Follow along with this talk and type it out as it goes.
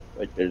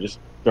Like they're just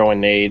throwing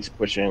nades,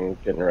 pushing,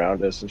 getting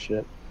around us and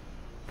shit.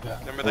 Yeah.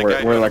 Remember that guy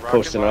We're doing like the rocket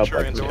posting up launcher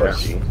like indoors?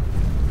 crazy.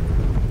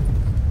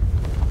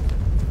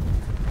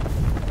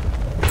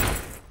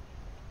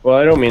 Well,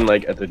 I don't mean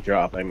like at the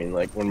drop. I mean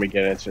like when we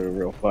get into a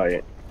real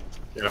fight.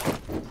 Yeah.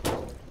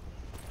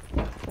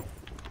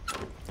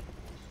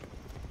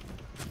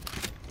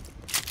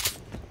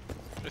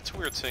 It's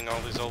weird seeing all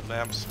these old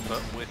maps,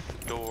 but with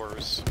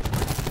doors.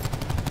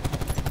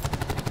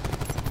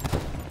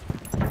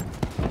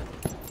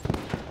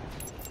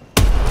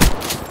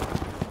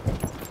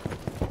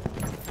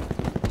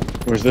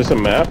 Was this a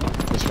map?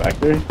 This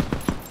factory?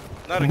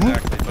 Not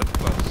exactly, but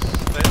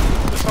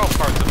close. It's all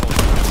parts of old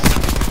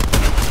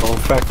maps. Old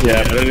factory.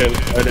 Yeah,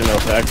 but I didn't know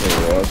factory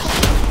was.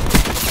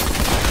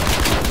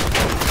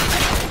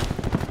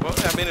 Well,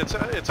 I mean,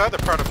 it's either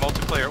part of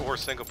multiplayer or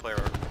single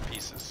player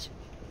pieces.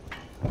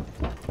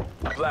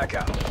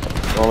 Blackout.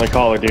 The only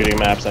Call of Duty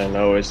maps I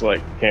know is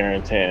like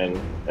Carrington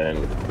and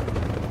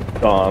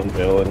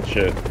Dawnville and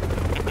shit.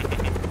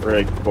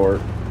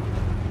 Breakport,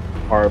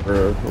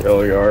 Harbor,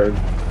 Rail Yard.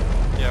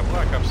 Yeah,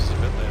 Black Ops is a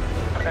bit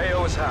later.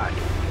 AO is hot.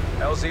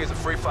 LZ is a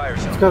free fire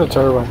zone. Let's go to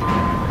turbine.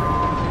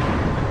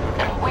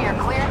 We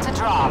are cleared to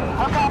drop.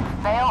 Hook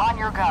up, bail on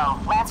your go.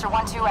 Lancer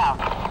 1-2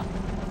 out.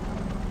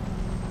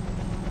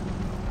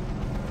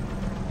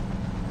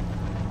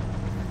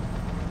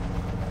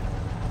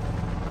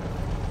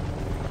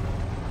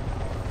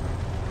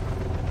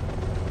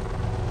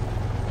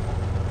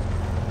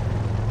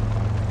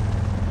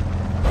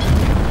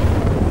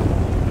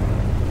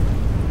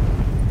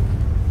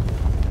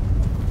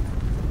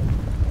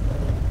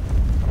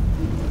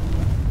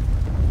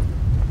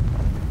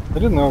 I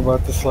didn't know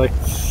about this like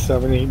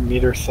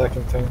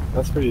 70-meter-second thing.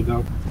 That's pretty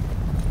dope.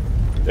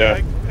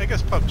 Yeah. I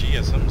guess PUBG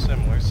has something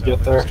similar. So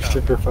Get there it's kinda-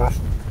 super fast.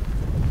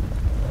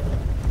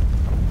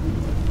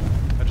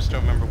 I just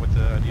don't remember what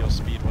the ideal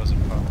speed was in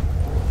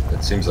PUBG.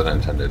 It seems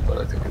unintended, but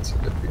I think it's a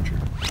good feature.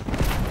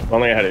 If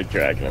only I had a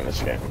dragon in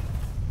this game.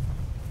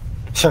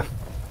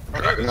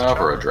 Dragunov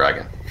or a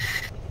dragon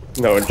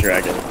No, a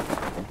dragon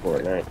in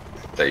Fortnite.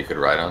 that you could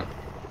ride on?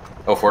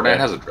 Oh, Fortnite Yeah.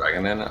 has a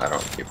dragon in it? I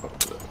don't keep up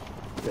with it.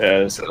 Yeah,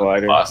 it's a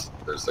glider.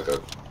 There's like a...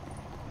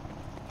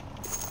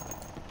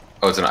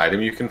 Oh, it's an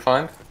item you can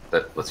find?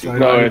 That lets you...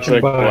 No, you it's can like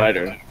a buy-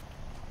 glider.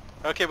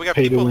 Okay, we got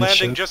Pay to people win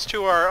landing shit. just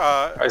to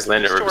our Guys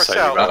landed just to our right beside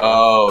south. you.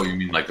 Oh, you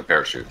mean like the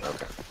parachute.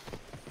 Okay.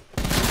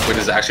 Wait,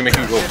 does it actually make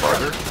you go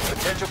farther?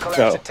 Potential collapse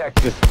No,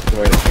 detected. just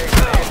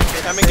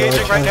wait. I'm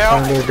engaging right now.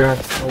 Find their gun.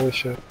 Holy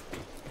shit.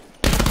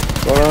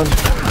 Hold on.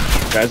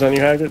 Guys on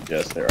you, Haggard?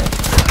 Yes, there are.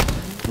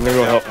 I'm gonna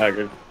go help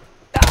Haggard.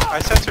 I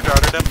sensor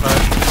darted him, but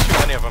there's too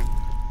many of them.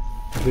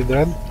 Is he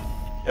dead?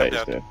 Yeah, Yep, he's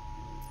yep. dead.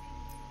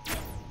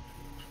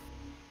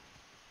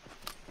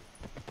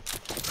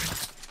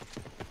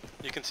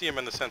 You can see him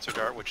in the sensor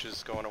dart, which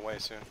is going away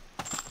soon.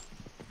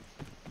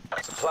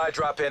 Supply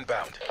drop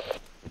inbound.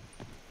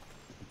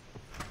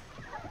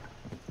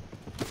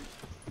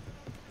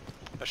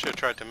 I should have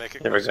tried to make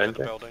it Never closer to got the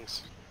there.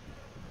 buildings.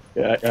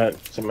 Yeah, I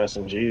got some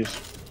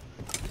SMGs.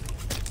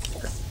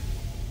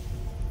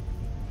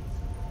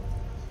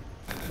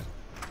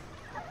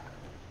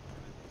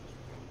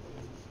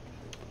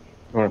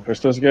 You wanna push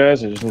those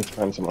guys? I just need to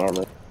find some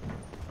armor.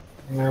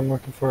 Yeah, I'm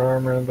looking for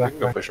armor and We can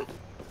go backpack. push him.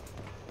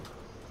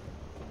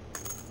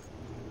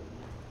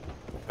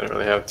 I don't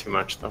really have too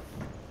much though.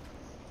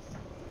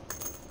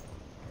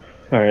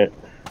 Alright.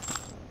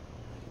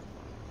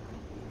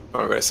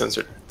 Oh, I got a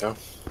sensor though.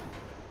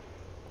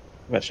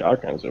 Got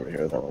shotguns over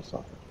here, that was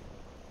something.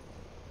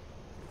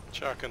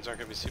 Shotguns aren't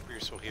going to be super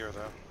useful here,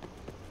 though.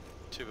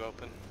 Too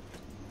open.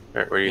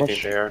 Alright, where do you Oh, think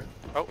shit. they are?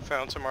 Oh,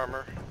 found some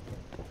armor.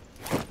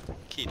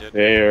 Key did.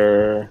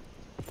 They're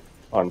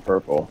on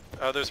purple.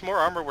 There's more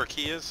armor where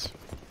Key is.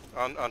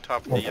 On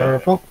top of Oh, the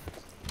purple?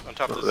 on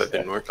top Oh, of that the,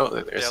 didn't work out.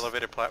 the There's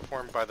elevated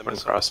platform by the one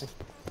missile. crossing.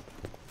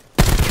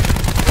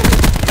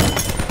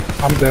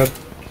 I'm dead.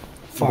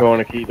 I'm Fuck.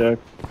 going to key deck.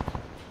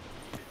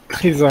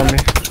 He's on me.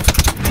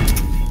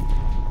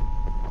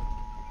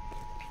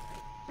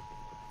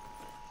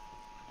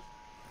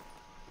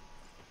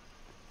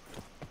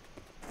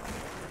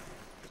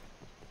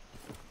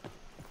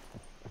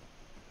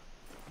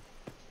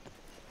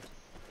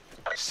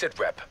 Sit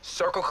rep.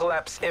 Circle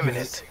collapse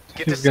imminent.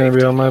 Get He's to gonna be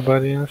safety. on my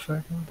buddy in a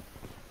second.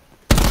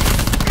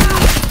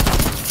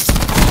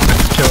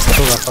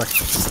 Kill that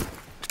fucker.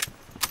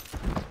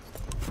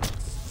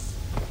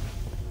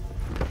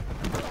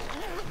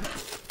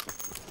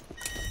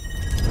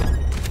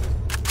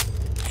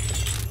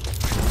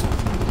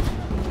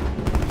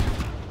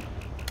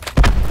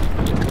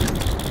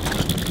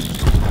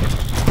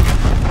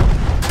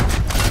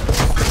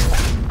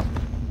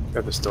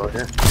 Got this door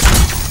here.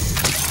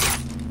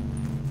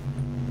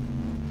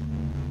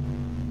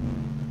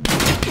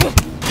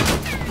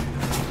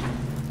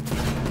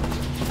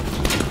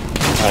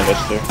 Behind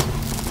us too.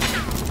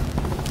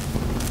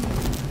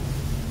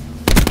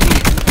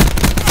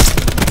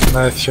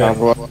 Nice shot.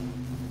 I'm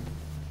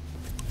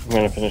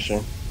gonna finish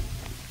him.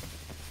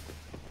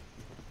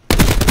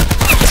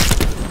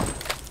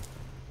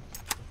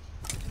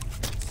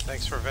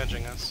 Thanks for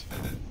avenging us.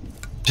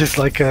 Just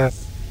like a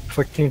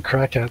fucking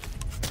crackhead.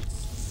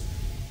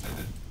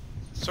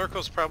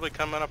 Circle's probably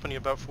coming up in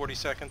about 40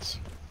 seconds.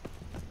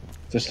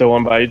 Is there still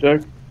one by you,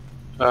 Doug?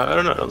 I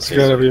don't know. I don't It's see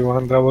gotta it. be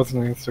one. That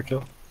wasn't an insta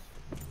kill.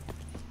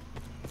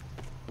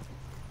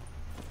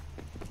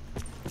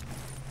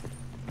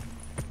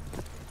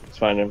 Let's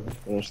find him.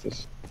 Finish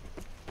this.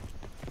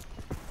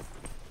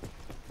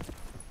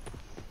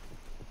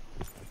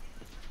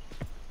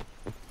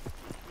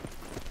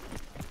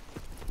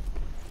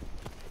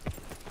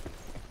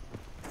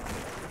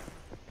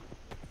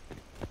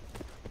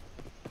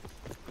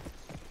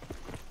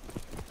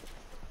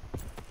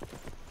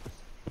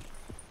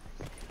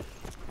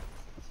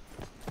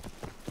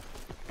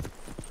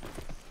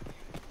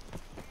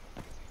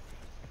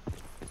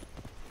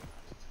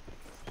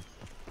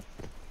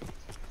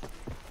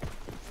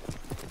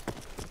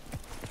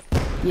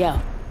 Yeah.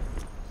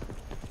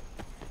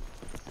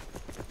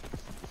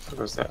 What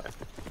was that?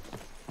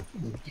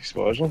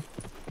 Explosion?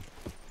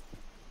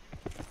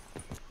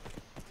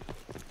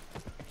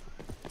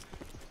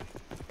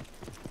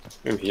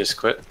 Maybe he just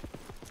quit.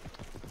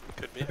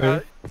 Could be.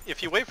 Okay.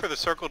 If you wait for the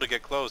circle to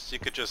get close, you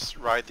could just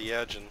ride the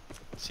edge and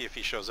see if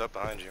he shows up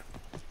behind you.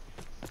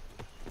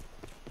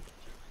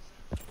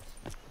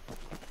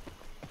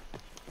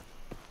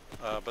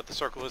 But the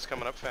circle is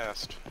coming up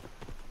fast.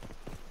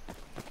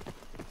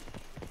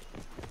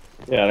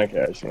 Yeah, I don't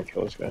care. I just want to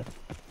kill this guy.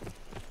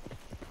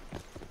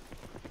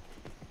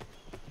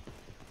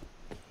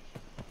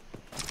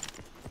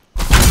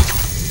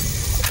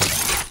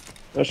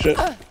 Oh shit.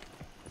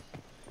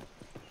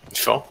 He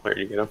fell. Where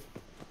did you get him?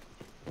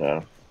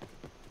 No.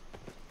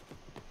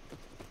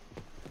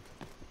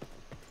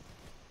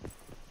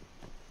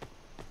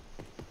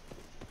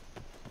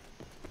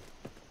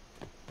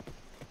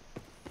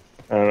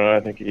 I don't know. I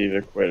think he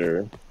either quit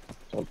or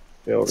something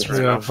failed. That's or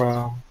right. Yeah, enough.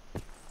 bro.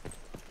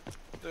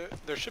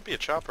 There should be a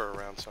chopper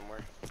around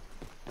somewhere.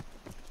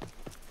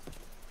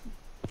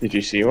 Did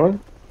you see one?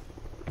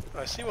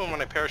 I see one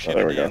when I there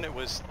parachuted we go. in. It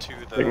was to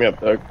the. Pick me up,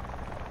 Doug.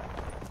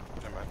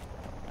 Never mind.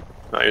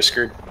 No, you're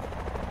screwed.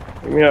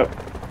 Pick me up.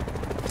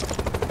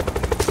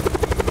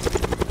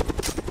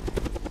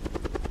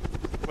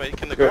 Wait,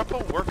 can the Good. grapple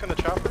work on the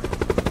chopper?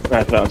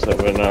 I found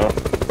something now.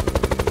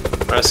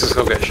 Let's just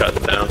go get shut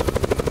down.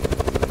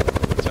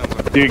 Sounds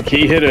like. Dude,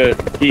 he hit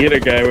a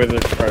guy with a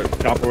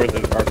chopper with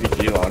an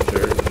RPG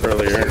launcher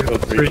earlier and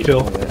killed three Free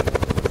people kill. in there.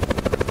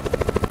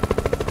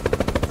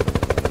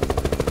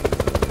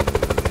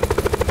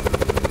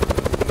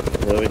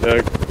 Really,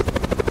 Doug?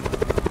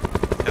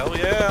 Hell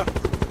yeah!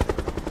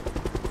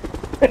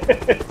 You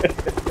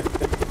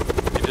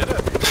did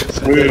it.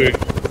 Smooth.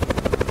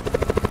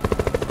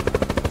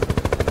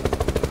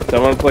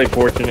 Someone play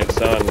Fortunate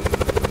Son.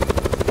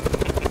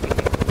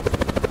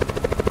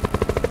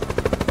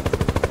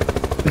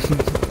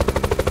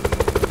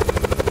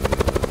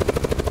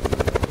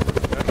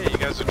 Okay, you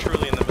guys are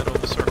truly in the middle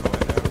of the circle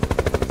right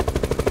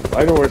now.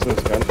 I know where's those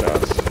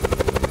gunshots.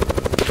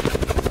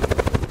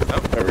 Oh,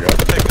 There we go.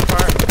 take the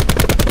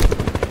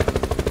fire.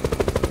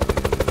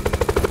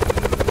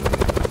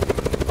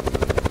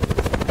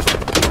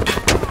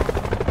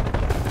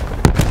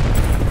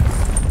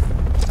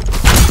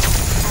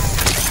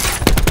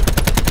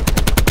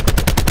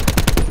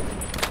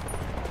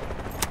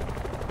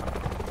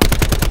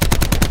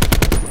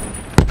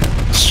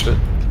 Shit.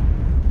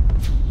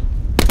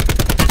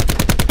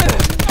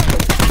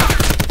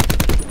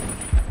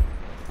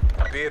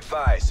 Be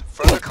advised,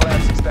 further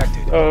collapse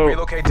expected. Oh,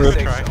 Relocate to good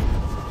safe try. zone.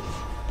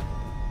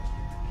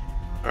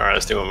 Alright,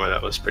 let's do one more.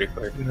 That was pretty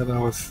quick. Yeah, that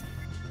was.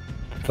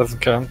 Doesn't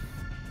count.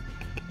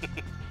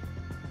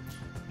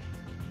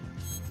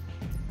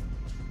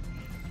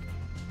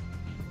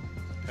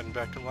 Heading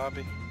back to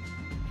lobby.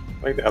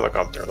 I like the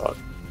helicopter a lot.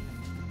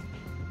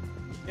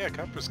 Yeah,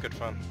 copper's good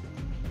fun.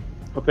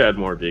 Hope they had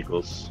more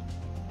vehicles.